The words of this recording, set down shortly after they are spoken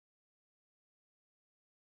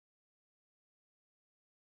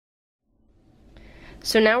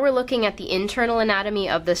So now we're looking at the internal anatomy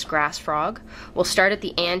of this grass frog. We'll start at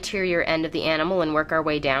the anterior end of the animal and work our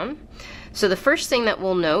way down. So the first thing that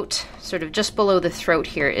we'll note, sort of just below the throat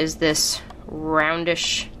here, is this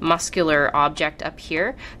roundish muscular object up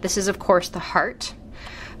here. This is of course the heart.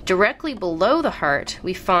 Directly below the heart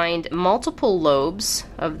we find multiple lobes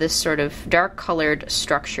of this sort of dark colored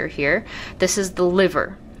structure here. This is the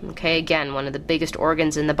liver. Okay, again, one of the biggest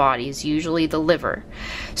organs in the body is usually the liver.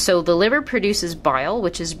 So the liver produces bile,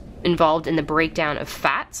 which is involved in the breakdown of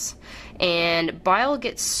fats, and bile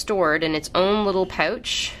gets stored in its own little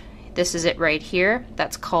pouch. This is it right here.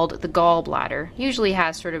 That's called the gallbladder. Usually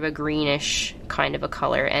has sort of a greenish kind of a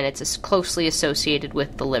color, and it's closely associated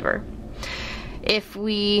with the liver. If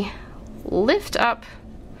we lift up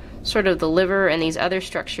sort of the liver and these other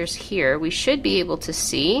structures here, we should be able to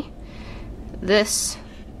see this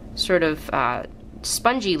sort of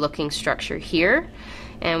spongy looking structure here,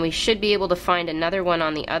 and we should be able to find another one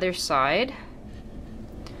on the other side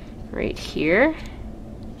right here.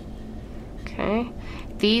 Okay,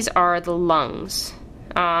 these are the lungs.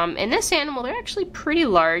 In this animal they're actually pretty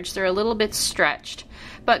large. They're a little bit stretched,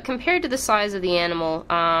 but compared to the size of the animal,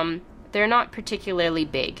 they're not particularly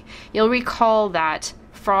big. You'll recall that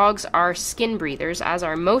frogs are skin breathers, as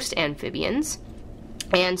are most amphibians.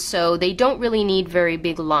 And so they don't really need very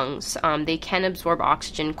big lungs. They can absorb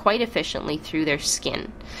oxygen quite efficiently through their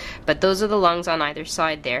skin. But those are the lungs on either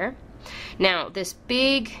side there. Now, this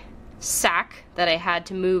big sac that I had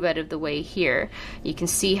to move out of the way here, you can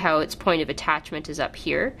see how its point of attachment is up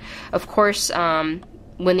here. Of course,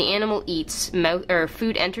 when the animal eats,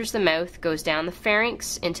 food enters the mouth, goes down the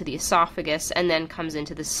pharynx into the esophagus, and then comes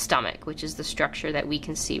into the stomach, which is the structure that we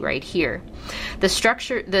can see right here.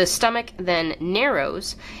 The stomach then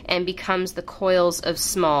narrows and becomes the coils of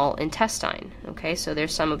small intestine. Okay, so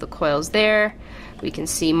there's some of the coils there. We can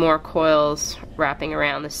see more coils wrapping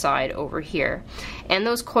around the side over here. And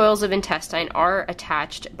those coils of intestine are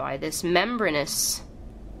attached by this membranous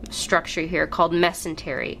structure here called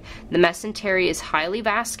mesentery. The mesentery is highly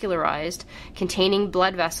vascularized, containing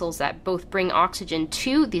blood vessels that both bring oxygen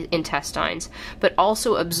to the intestines, but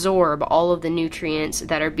also absorb all of the nutrients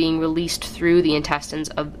that are being released through the intestines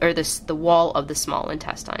the wall of the small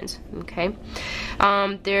intestines. Okay,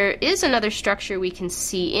 there is another structure we can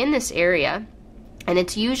see in this area, and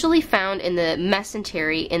it's usually found in the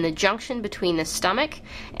mesentery, in the junction between the stomach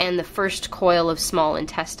and the first coil of small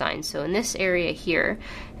intestine. So in this area here,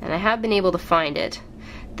 and I have been able to find it,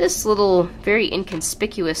 this little very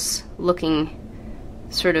inconspicuous looking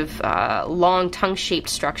sort of long tongue-shaped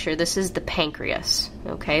structure, this is the pancreas.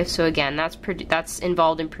 Okay, so again, that's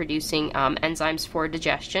involved in producing enzymes for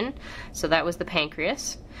digestion. So that was the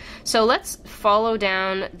pancreas. So let's follow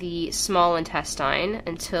down the small intestine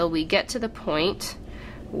until we get to the point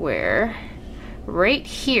where right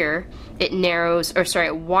here it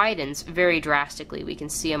it widens very drastically. We can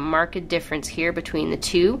see a marked difference here between the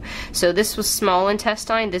two. So this was small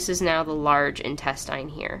intestine, this is now the large intestine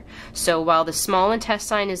here. So while the small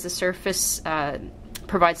intestine is the surface,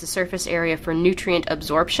 provides the surface area for nutrient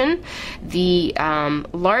absorption, the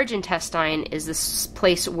large intestine is this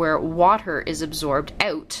place where water is absorbed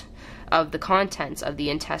out of the contents of the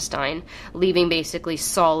intestine, leaving basically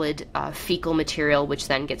solid fecal material, which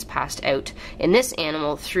then gets passed out in this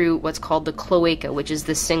animal through what's called the cloaca, which is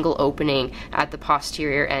the single opening at the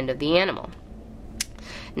posterior end of the animal.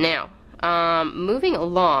 Now, moving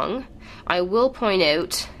along, I will point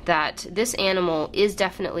out that this animal is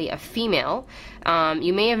definitely a female.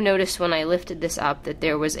 You may have noticed when I lifted this up that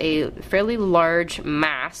there was a fairly large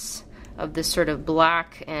mass of this sort of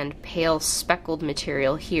black and pale speckled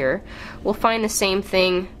material here. We'll find the same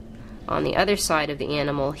thing on the other side of the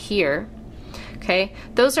animal here. Okay,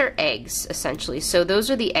 those are eggs essentially. So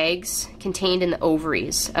those are the eggs contained in the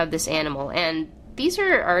ovaries of this animal, and these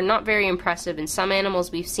are not very impressive. In some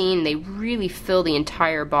animals we've seen they really fill the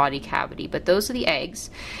entire body cavity, but those are the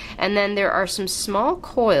eggs. And then there are some small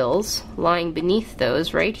coils lying beneath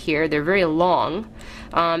those right here. They're very long,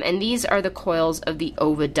 and these are the coils of the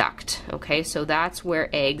oviduct. Okay, so that's where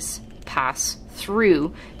eggs pass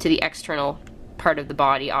through to the external part of the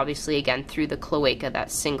body, obviously again through the cloaca,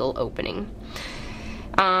 that single opening.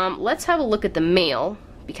 Let's have a look at the male.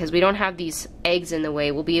 Because we don't have these eggs in the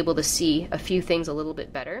way, we'll be able to see a few things a little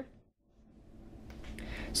bit better.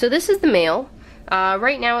 So this is the male.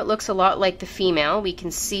 Right now it looks a lot like the female. We can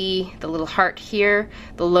see the little heart here,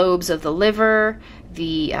 the lobes of the liver,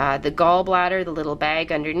 the gallbladder, the little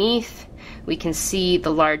bag underneath. We can see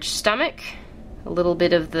the large stomach, a little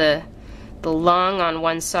bit of the lung on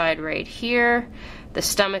one side right here. The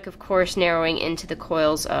stomach, of course, narrowing into the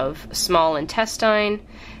coils of small intestine,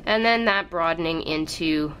 and then that broadening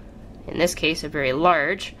into, in this case, a very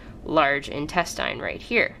large intestine right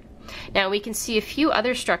here. Now we can see a few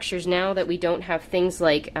other structures now that we don't have things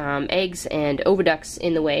like eggs and oviducts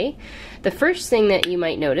in the way. The first thing that you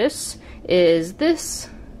might notice is this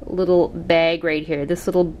little bag right here, this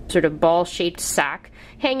little sort of ball-shaped sac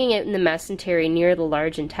hanging out in the mesentery near the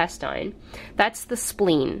large intestine. That's the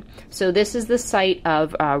spleen. So this is the site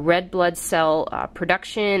of red blood cell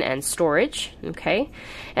production and storage, okay?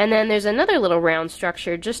 And then there's another little round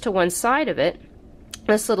structure just to one side of it,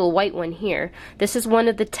 this little white one here. This is one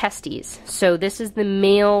of the testes. So this is the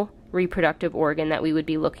male reproductive organ that we would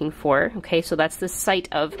be looking for, okay? So that's the site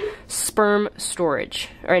of sperm storage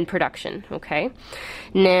or in production, okay?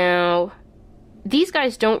 Now, these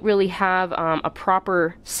guys don't really have a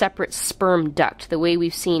proper separate sperm duct the way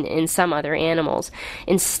we've seen in some other animals.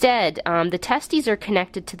 Instead, the testes are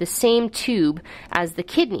connected to the same tube as the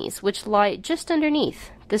kidneys, which lie just underneath.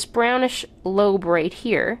 This brownish lobe right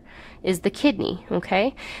here is the kidney,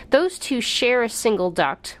 okay? Those two share a single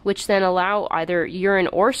duct, which then allow either urine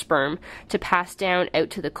or sperm to pass down out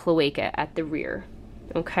to the cloaca at the rear,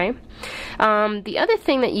 okay? The other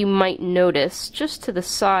thing that you might notice just to the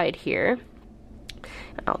side here,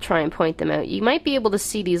 I'll try and point them out. You might be able to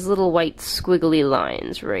see these little white squiggly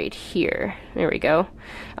lines right here. There we go.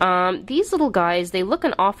 These little guys, they look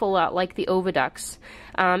an awful lot like the oviducts,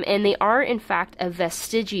 and they are in fact a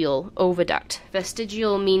vestigial oviduct.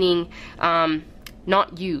 Vestigial meaning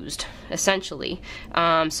not used, essentially.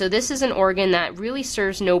 So this is an organ that really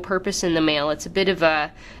serves no purpose in the male. It's a bit of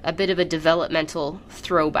a developmental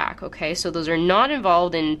throwback, okay? So those are not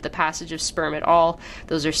involved in the passage of sperm at all.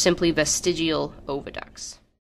 Those are simply vestigial oviducts.